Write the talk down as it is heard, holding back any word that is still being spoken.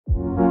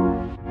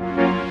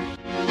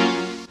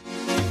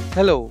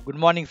Hello, good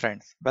morning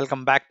friends.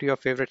 Welcome back to your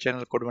favorite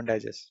channel Code One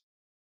Digest.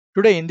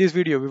 Today in this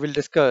video we will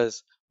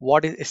discuss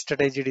what is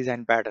strategy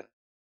design pattern.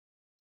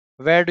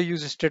 Where to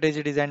use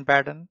strategy design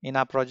pattern in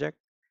our project.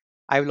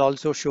 I will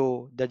also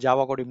show the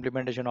Java code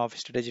implementation of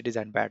strategy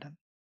design pattern.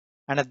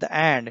 And at the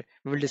end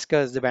we will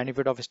discuss the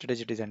benefit of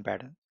strategy design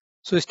pattern.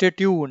 So stay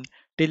tuned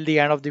till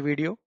the end of the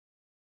video.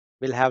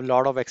 We'll have a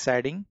lot of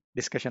exciting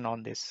discussion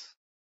on this.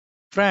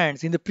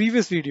 Friends, in the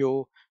previous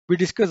video we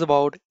discussed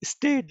about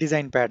state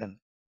design pattern.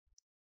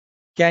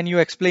 Can you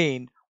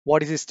explain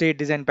what is a state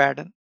design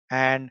pattern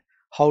and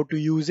how to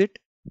use it?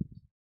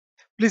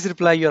 Please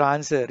reply your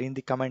answer in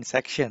the comment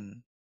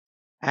section.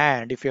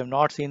 And if you have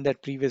not seen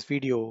that previous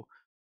video,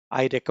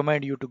 I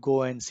recommend you to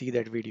go and see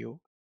that video.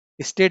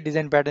 A state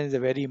design pattern is a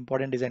very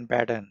important design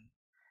pattern.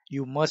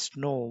 You must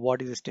know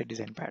what is a state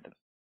design pattern.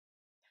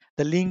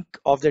 The link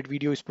of that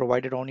video is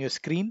provided on your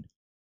screen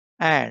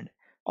and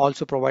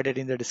also provided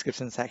in the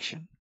description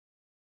section.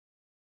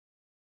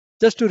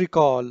 Just to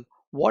recall,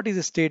 what is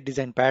a state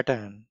design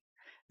pattern?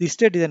 The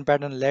state design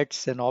pattern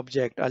lets an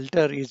object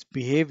alter its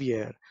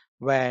behavior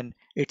when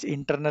its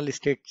internal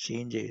state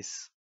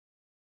changes.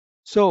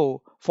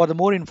 So, for the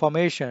more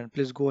information,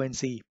 please go and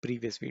see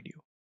previous video.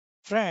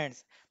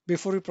 Friends,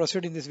 before we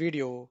proceed in this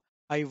video,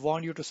 I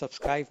want you to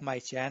subscribe my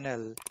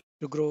channel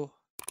to grow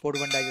Code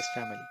One Digest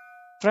family.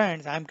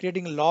 Friends, I'm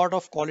creating a lot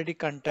of quality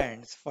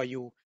contents for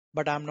you,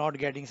 but I'm not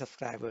getting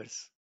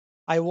subscribers.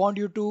 I want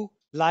you to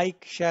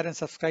like, share, and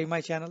subscribe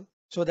my channel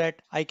so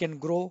that I can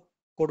grow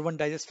Code One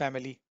Digest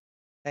family.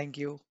 Thank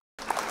you.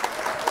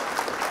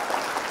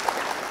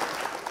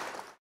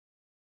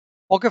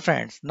 Okay,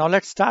 friends, now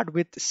let's start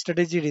with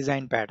strategy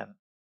design pattern.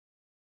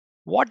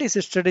 What is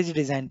a strategy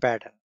design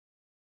pattern?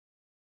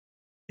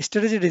 A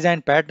strategy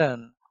design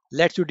pattern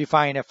lets you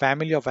define a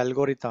family of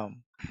algorithms,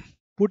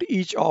 put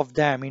each of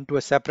them into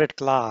a separate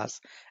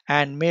class,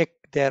 and make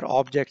their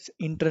objects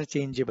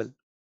interchangeable.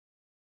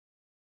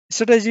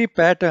 Strategy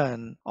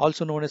pattern,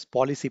 also known as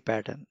policy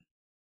pattern,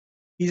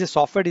 is a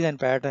software design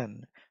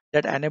pattern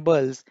that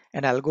enables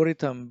an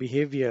algorithm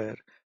behavior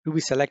to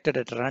be selected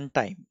at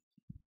runtime.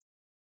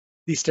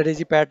 The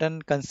strategy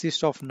pattern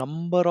consists of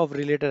number of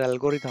related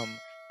algorithms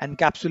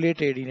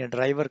encapsulated in a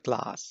driver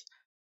class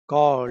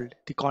called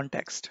the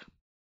context.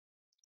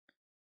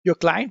 Your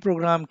client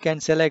program can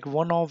select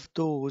one of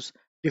those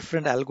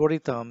different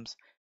algorithms,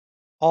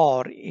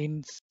 or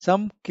in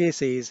some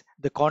cases,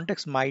 the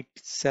context might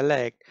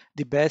select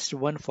the best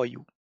one for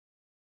you.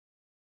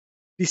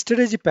 The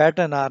strategy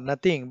pattern are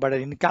nothing but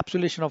an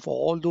encapsulation of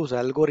all those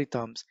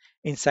algorithms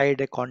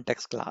inside a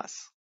context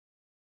class.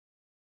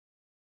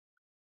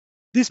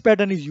 This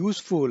pattern is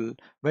useful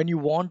when you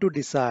want to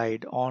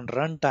decide on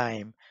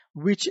runtime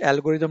which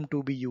algorithm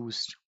to be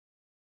used.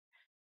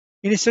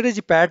 In a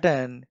strategy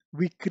pattern,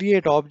 we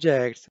create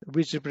objects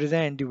which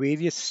represent the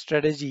various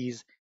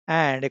strategies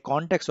and a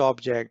context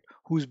object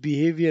whose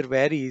behavior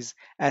varies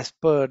as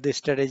per the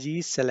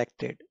strategy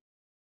selected.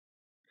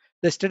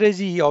 The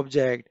strategy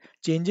object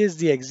changes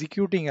the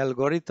executing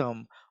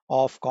algorithm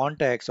of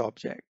context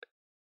object.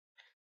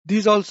 This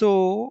is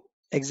also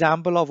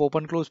example of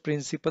open close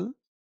principle,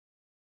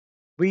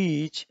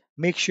 which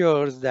makes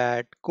sure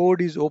that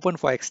code is open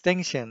for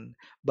extension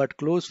but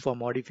closed for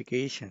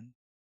modification.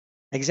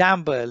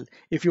 Example,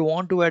 if you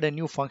want to add a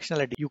new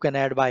functionality, you can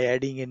add by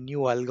adding a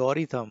new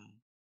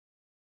algorithm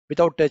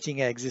without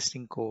touching an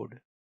existing code,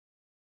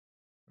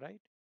 right?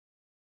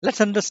 Let's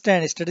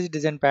understand strategy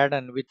design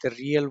pattern with a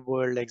real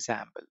world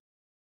example.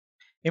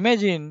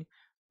 Imagine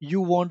you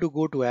want to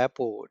go to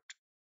airport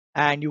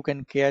and you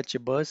can catch a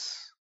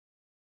bus,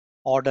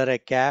 order a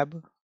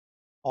cab,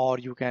 or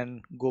you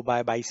can go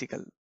by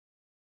bicycle.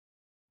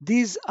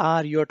 These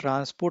are your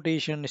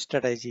transportation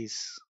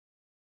strategies.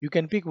 You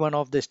can pick one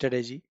of the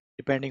strategy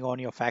depending on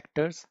your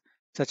factors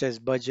such as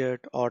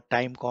budget or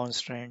time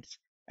constraints,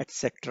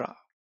 etc.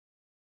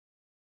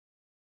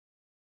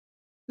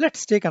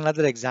 Let's take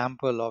another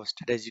example of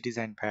strategy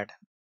design pattern.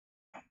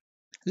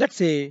 Let's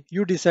say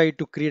you decide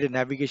to create a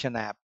navigation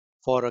app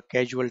for a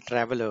casual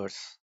travelers.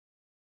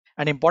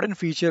 An important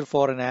feature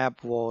for an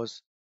app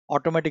was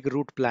automatic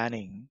route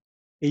planning.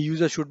 A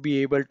user should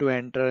be able to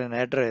enter an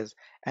address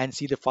and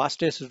see the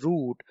fastest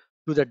route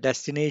to the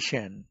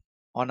destination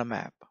on a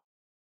map.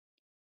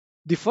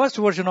 The first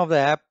version of the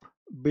app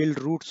built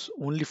routes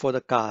only for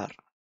the car.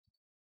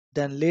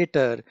 Then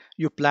later,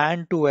 you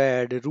plan to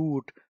add a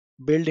route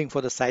building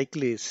for the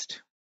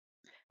cyclist.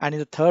 And in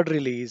the third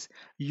release,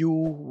 you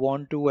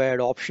want to add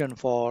option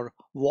for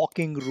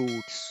walking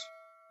routes.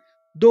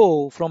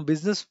 Though from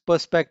business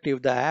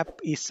perspective, the app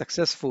is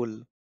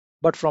successful,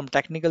 but from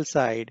technical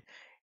side,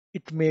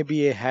 it may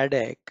be a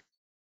headache.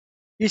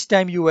 Each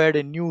time you add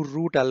a new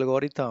route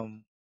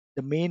algorithm,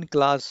 the main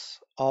class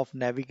of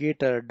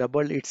navigator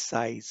double its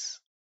size.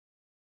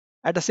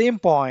 At the same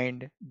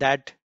point,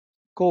 that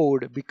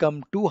code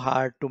become too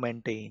hard to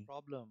maintain.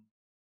 Problem.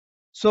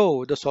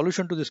 So the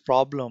solution to this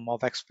problem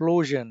of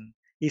explosion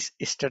is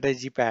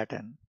strategy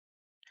pattern.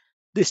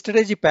 The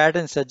strategy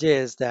pattern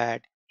suggests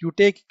that you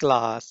take a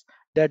class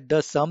that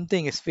does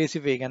something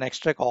specific and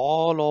extract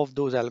all of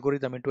those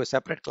algorithms into a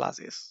separate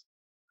classes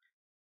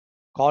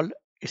called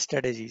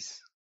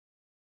strategies.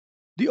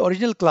 The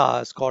original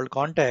class called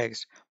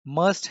context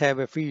must have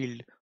a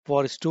field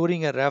for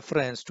storing a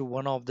reference to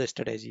one of the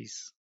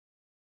strategies.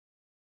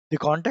 The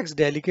context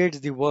delegates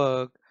the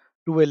work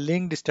to a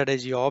linked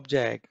strategy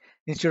object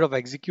instead of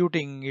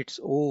executing its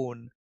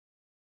own.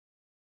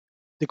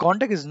 The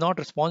context is not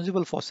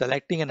responsible for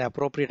selecting an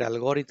appropriate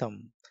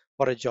algorithm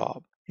for a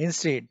job.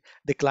 Instead,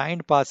 the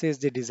client passes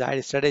the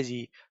desired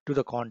strategy to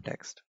the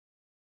context.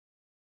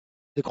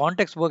 The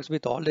context works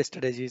with all the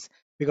strategies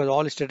because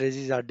all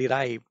strategies are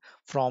derived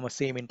from a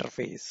same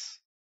interface.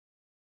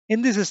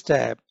 In this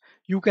step,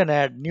 you can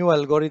add new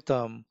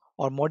algorithm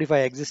or modify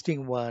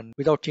existing one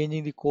without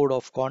changing the code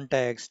of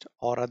context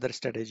or other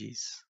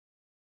strategies.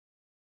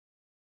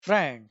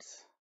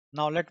 Friends,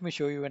 now let me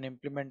show you an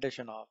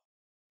implementation of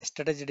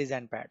strategy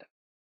design pattern.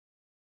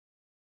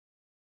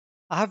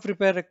 I have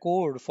prepared a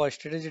code for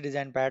strategy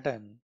design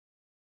pattern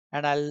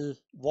and I'll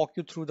walk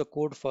you through the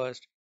code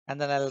first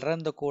and then I'll run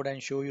the code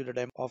and show you the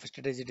demo of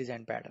strategy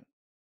design pattern.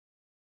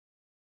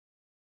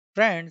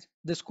 Friends,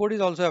 this code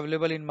is also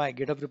available in my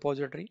GitHub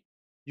repository.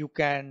 You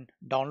can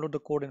download the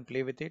code and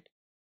play with it.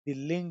 The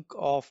link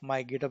of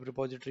my GitHub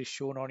repository is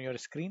shown on your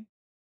screen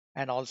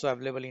and also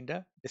available in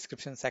the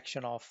description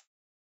section of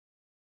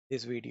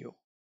this video.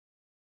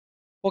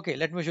 Okay,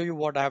 let me show you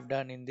what I have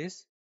done in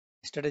this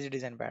strategy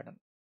design pattern.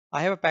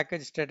 I have a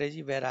package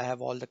strategy where I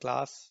have all the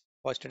class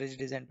for strategy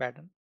design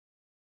pattern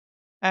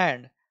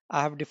and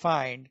I have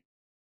defined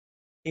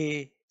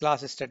a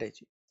class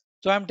strategy.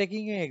 So I'm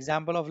taking an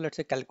example of let's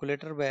say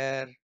calculator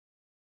where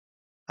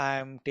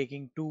I'm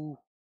taking two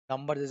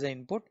numbers as an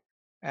input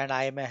and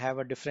I may have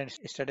a different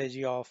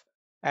strategy of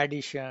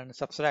addition,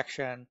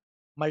 subtraction,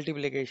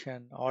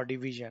 multiplication or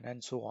division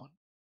and so on.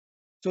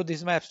 So this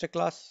is my abstract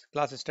class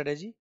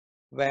strategy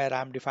where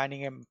I'm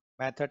defining a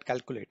method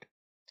calculate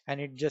and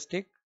it just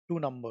take two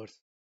numbers.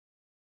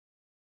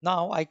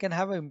 Now I can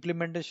have a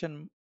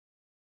implementation,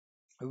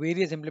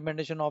 various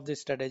implementation of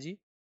this strategy.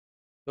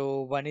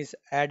 So one is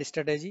add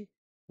strategy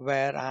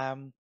where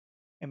I'm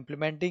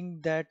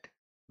implementing that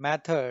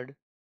method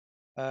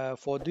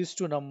for these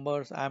two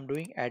numbers. I'm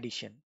doing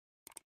addition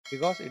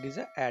because it is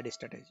a add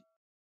strategy.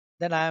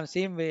 Then I am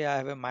same way I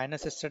have a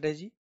minus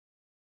strategy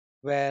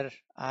where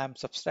I am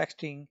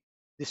subtracting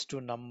these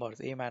two numbers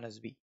a minus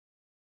b.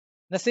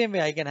 The same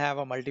way I can have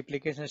a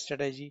multiplication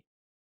strategy,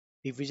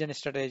 division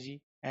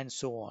strategy and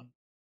so on.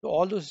 So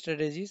all those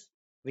strategies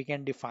we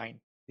can define.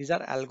 These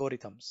are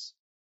algorithms.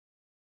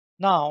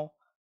 Now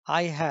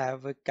I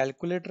have a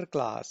calculator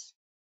class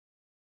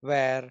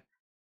where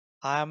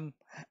I'm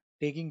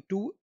taking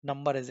two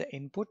number as an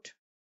input,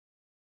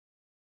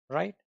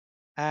 right?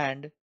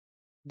 And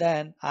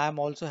then I'm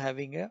also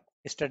having a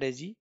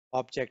strategy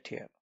object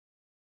here.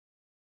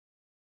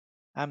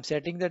 I'm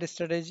setting that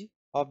strategy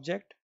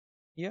object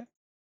here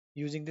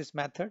using this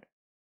method.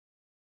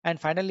 And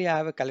finally, I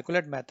have a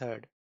calculate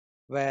method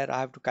where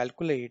I have to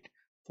calculate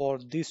for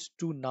these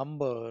two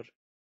number,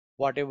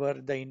 whatever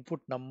the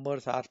input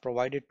numbers are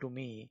provided to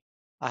me,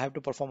 I have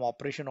to perform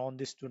operation on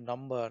this two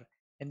number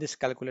in this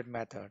calculate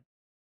method.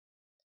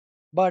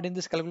 But in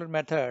this calculate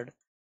method,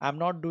 I'm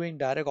not doing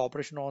direct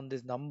operation on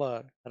this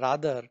number.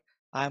 Rather,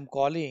 I'm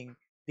calling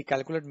the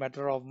calculate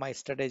method of my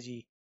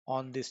strategy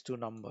on these two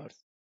numbers.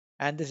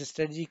 And this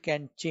strategy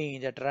can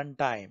change at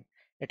runtime.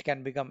 It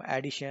can become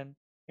addition,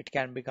 it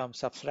can become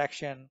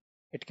subtraction,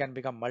 it can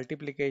become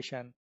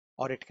multiplication,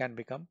 or it can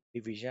become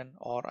division,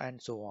 or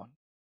and so on.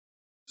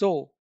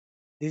 So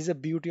this is the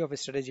beauty of a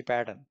strategy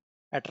pattern.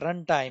 At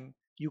runtime,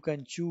 you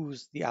can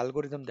choose the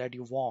algorithm that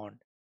you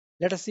want.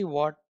 Let us see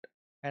what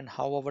and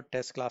how our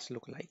test class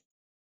look like.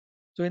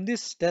 So in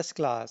this test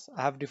class,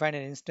 I have defined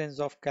an instance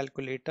of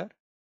calculator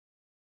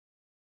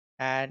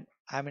and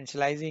I'm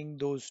initializing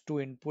those two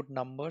input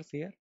numbers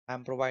here.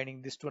 I'm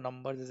providing these two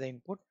numbers as an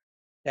input,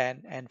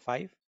 10 and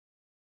 5.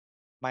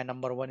 My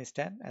number 1 is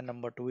 10 and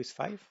number 2 is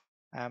 5.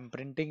 I'm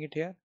printing it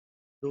here,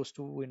 those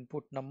two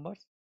input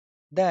numbers.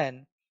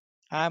 Then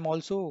I'm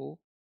also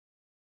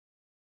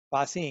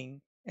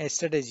passing a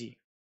strategy.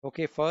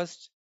 Okay,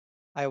 first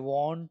I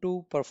want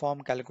to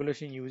perform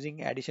calculation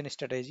using addition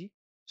strategy.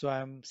 So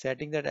I'm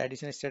setting that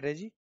addition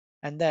strategy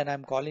and then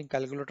I'm calling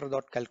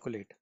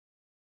calculator.calculate.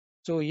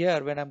 So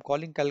here when I'm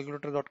calling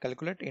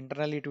calculator.calculate,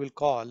 internally it will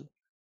call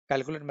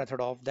calculate method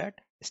of that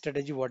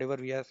strategy, whatever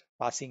we are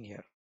passing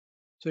here.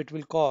 So it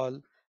will call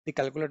the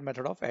calculate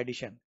method of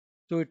addition.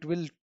 So it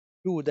will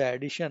do the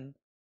addition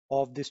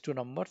of these two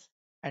numbers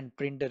and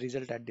print the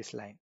result at this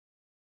line.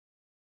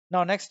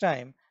 Now next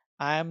time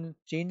I am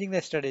changing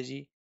the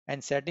strategy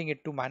and setting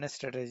it to minus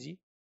strategy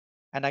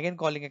and again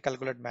calling a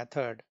calculate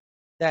method,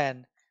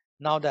 then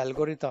now the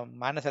algorithm,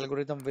 minus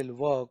algorithm will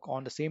work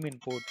on the same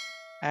input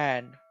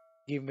and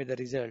give me the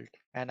result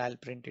and I'll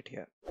print it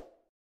here.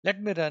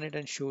 Let me run it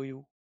and show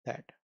you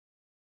that.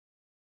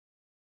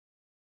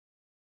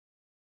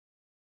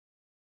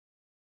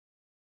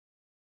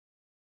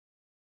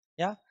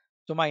 Yeah.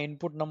 So my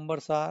input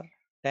numbers are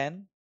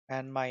 10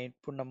 and my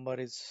input number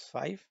is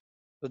 5.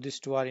 So these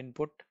two are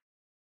input.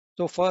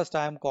 So first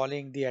I am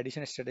calling the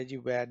addition strategy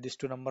where these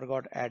two number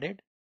got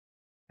added,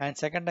 and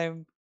second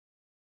time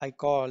I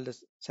call the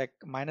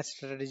minus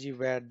strategy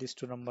where these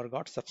two number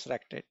got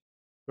subtracted.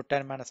 So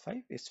 10 minus 5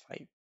 is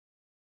 5.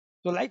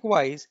 So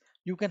likewise,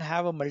 you can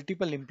have a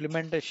multiple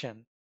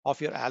implementation of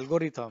your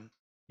algorithm.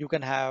 You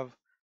can have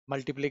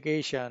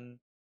multiplication,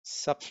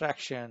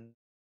 subtraction,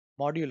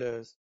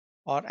 modulus,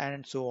 or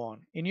and so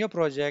on. In your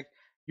project,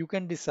 you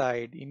can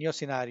decide in your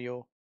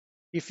scenario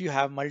if you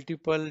have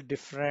multiple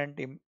different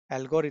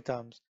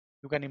algorithms,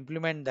 you can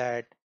implement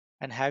that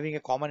and having a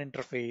common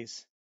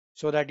interface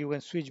so that you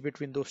can switch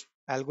between those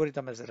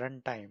algorithms as a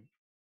runtime.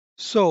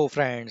 So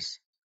friends,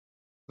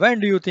 when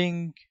do you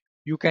think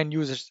you can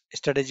use a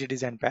strategy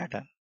design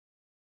pattern?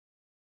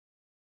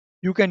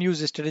 You can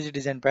use a strategy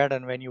design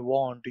pattern when you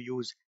want to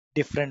use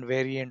different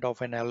variant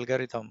of an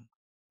algorithm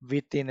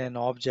within an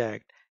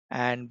object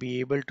and be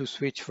able to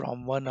switch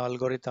from one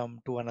algorithm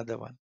to another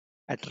one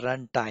at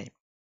runtime.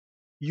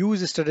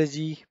 Use a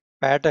strategy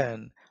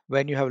pattern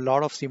when you have a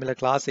lot of similar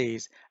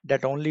classes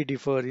that only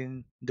differ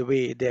in the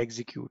way they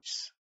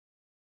executes.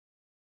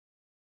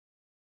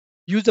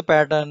 Use the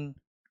pattern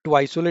to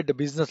isolate the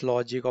business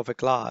logic of a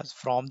class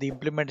from the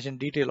implementation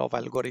detail of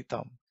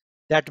algorithm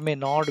that may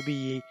not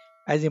be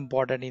as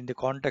important in the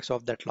context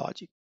of that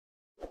logic.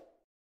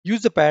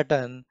 Use the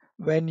pattern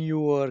when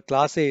your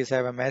classes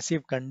have a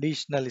massive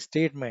conditional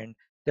statement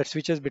that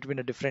switches between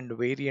a different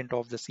variant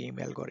of the same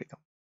algorithm.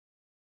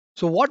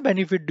 So what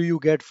benefit do you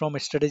get from a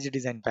strategy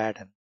design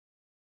pattern?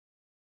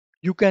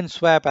 You can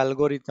swap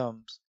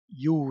algorithms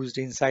used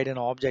inside an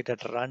object at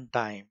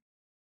runtime.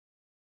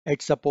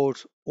 It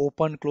supports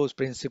open close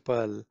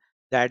principle,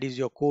 that is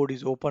your code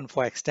is open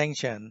for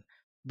extension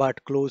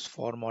but closed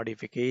for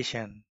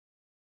modification.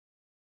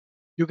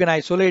 You can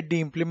isolate the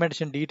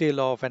implementation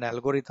detail of an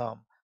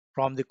algorithm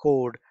from the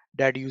code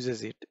that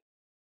uses it.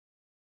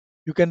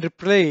 You can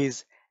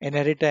replace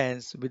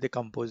inheritance with a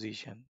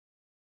composition.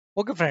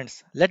 Okay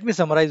friends, let me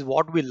summarize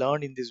what we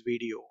learned in this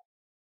video.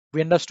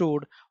 We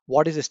understood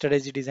what is a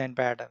strategy design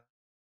pattern.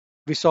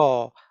 We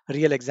saw a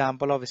real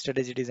example of a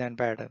strategy design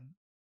pattern.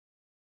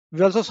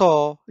 We also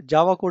saw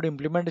Java code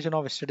implementation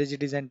of a strategy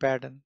design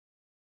pattern.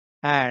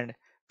 And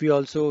we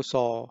also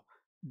saw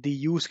the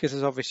use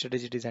cases of a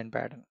strategy design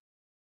pattern.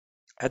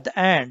 At the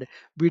end,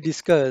 we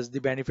discussed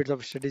the benefits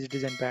of a strategy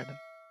design pattern.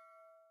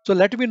 So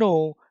let me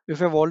know if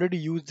you have already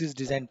used this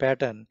design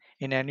pattern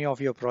in any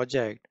of your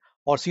project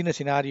or seen a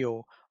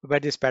scenario where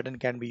this pattern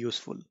can be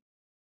useful.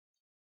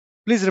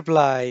 Please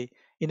reply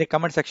in the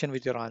comment section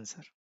with your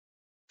answer.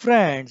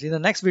 Friends, in the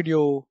next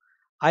video,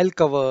 I'll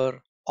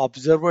cover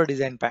observer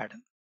design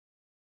pattern.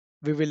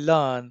 We will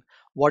learn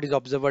what is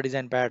observer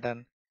design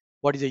pattern,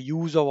 what is the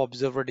use of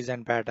observer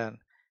design pattern,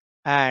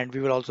 and we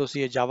will also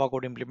see a Java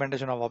code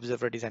implementation of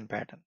observer design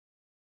pattern.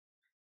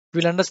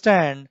 We'll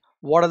understand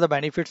what are the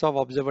benefits of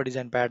observer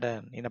design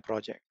pattern in a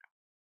project.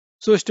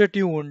 So stay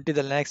tuned till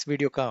the next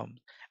video comes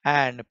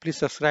and please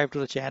subscribe to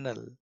the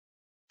channel.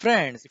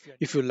 Friends,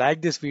 if you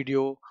like this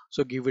video,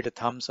 so give it a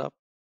thumbs up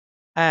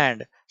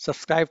and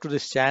subscribe to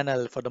this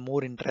channel for the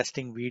more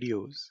interesting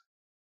videos.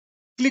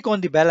 Click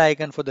on the bell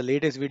icon for the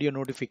latest video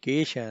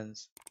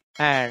notifications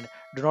and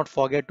do not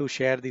forget to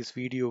share this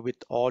video with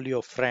all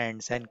your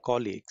friends and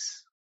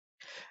colleagues.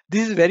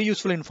 This is very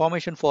useful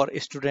information for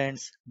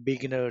students,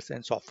 beginners,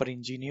 and software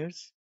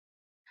engineers.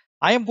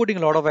 I am putting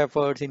a lot of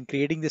efforts in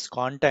creating these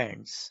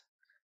contents,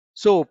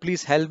 so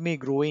please help me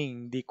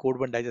growing the Code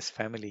One Digest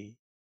family.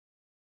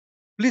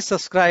 Please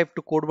subscribe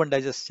to Code One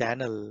Digest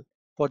channel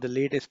for the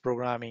latest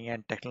programming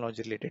and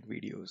technology related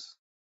videos.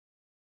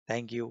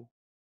 Thank you.